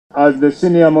As the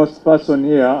senior-most person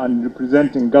here and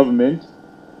representing government,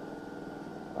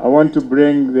 I want to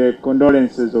bring the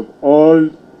condolences of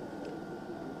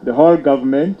the whole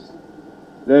government,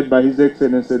 led by His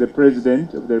Excellency the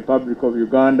President of the Republic of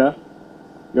Uganda,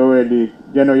 General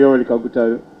Yoweri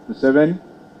Kaguta Museveni,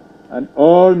 and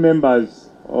all members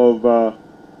of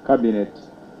Cabinet,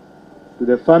 to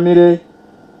the family,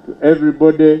 to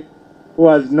everybody who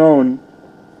has known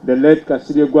the late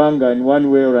Kasirye Ggwanga in one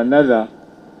way or another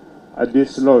at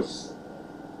this loss.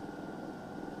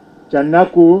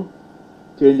 Kyanaku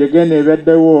kyenjegene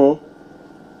ebeddewo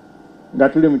nga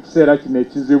tuli mu kiseera kino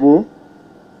ekizibu,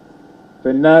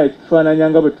 ffenna ekifaananya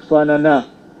nga bwe tufaanana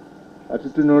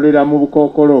atutunuulira mu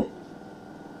bukookolo.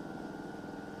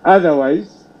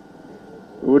 Otherwise,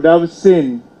 we would have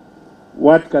seen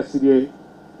what Kasirye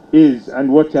is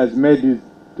and what he has made it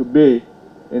to be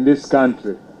in this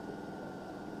country.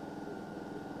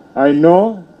 I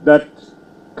know that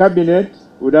Cabinet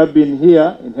would have been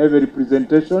here in heavy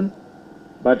representation,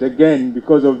 but again,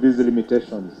 because of these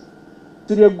limitations.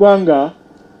 Kasirye Ggwanga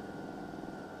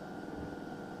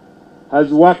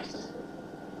has worked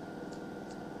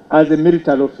as a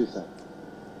military officer,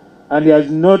 and he has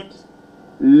not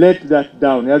let that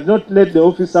down. He has not let the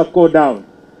officer corps down.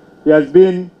 He has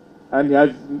been, and he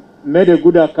has made a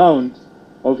good account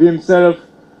of himself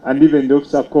and even the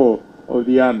officer corps of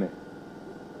the army.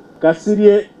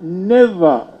 Kasirye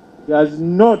never, he has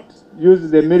not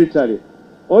used the military,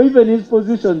 or even his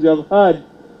positions. You have heard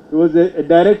he was a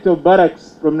director of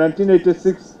barracks from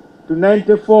 1986 to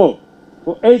 94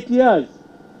 for 8 years.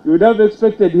 You would have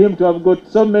expected him to have got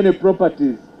so many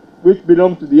properties which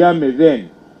belonged to the army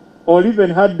then, or even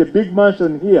had the big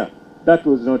mansion here. That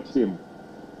was not him.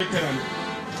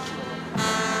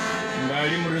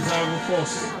 Reserve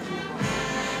force.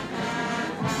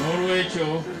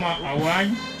 Norwecho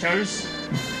Awany Charles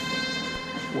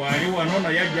wali wanona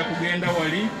yajja kugenda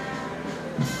wali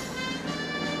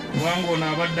wango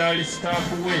n'abadde ali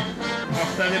staff we.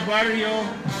 After the burial,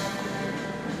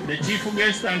 the chief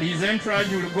guest and his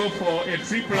entourage will go for a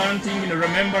tree planting in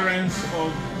remembrance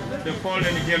of the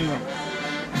fallen general.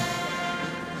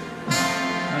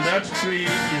 And that tree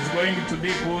is going to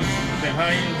be put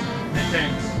behind the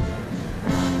tents.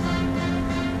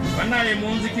 Banaye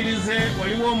munzikirize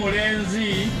waliwo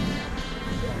omulenzi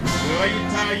we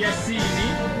bayita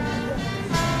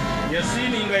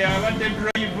Yasini nga yabadde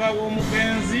driver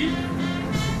w'omugenzi.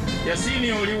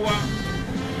 Yasini oliwa?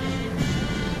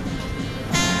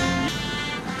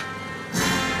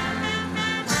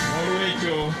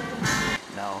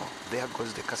 Now there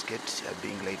goes the casket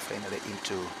being laid finally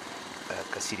into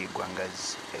Kasirye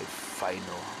Ggwanga's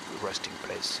final resting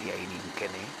place here in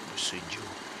Nkene, Busuju.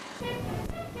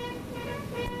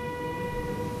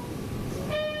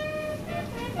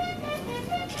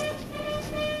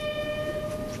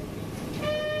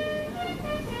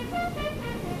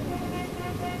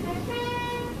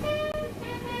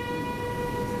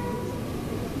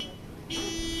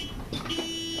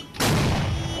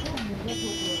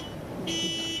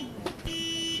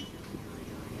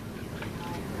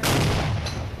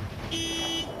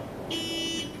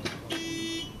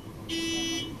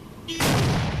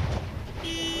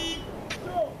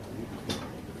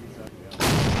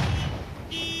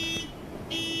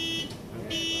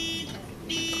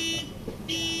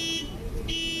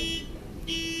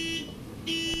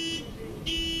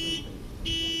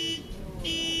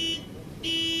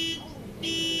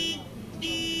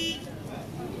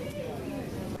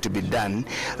 To be done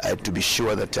to be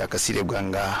sure that Kasirye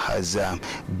Ggwanga has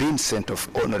been sent off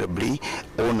honorably,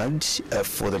 honored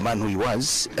for the man who he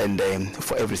was, and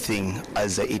for everything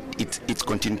as it's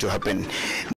continued to happen.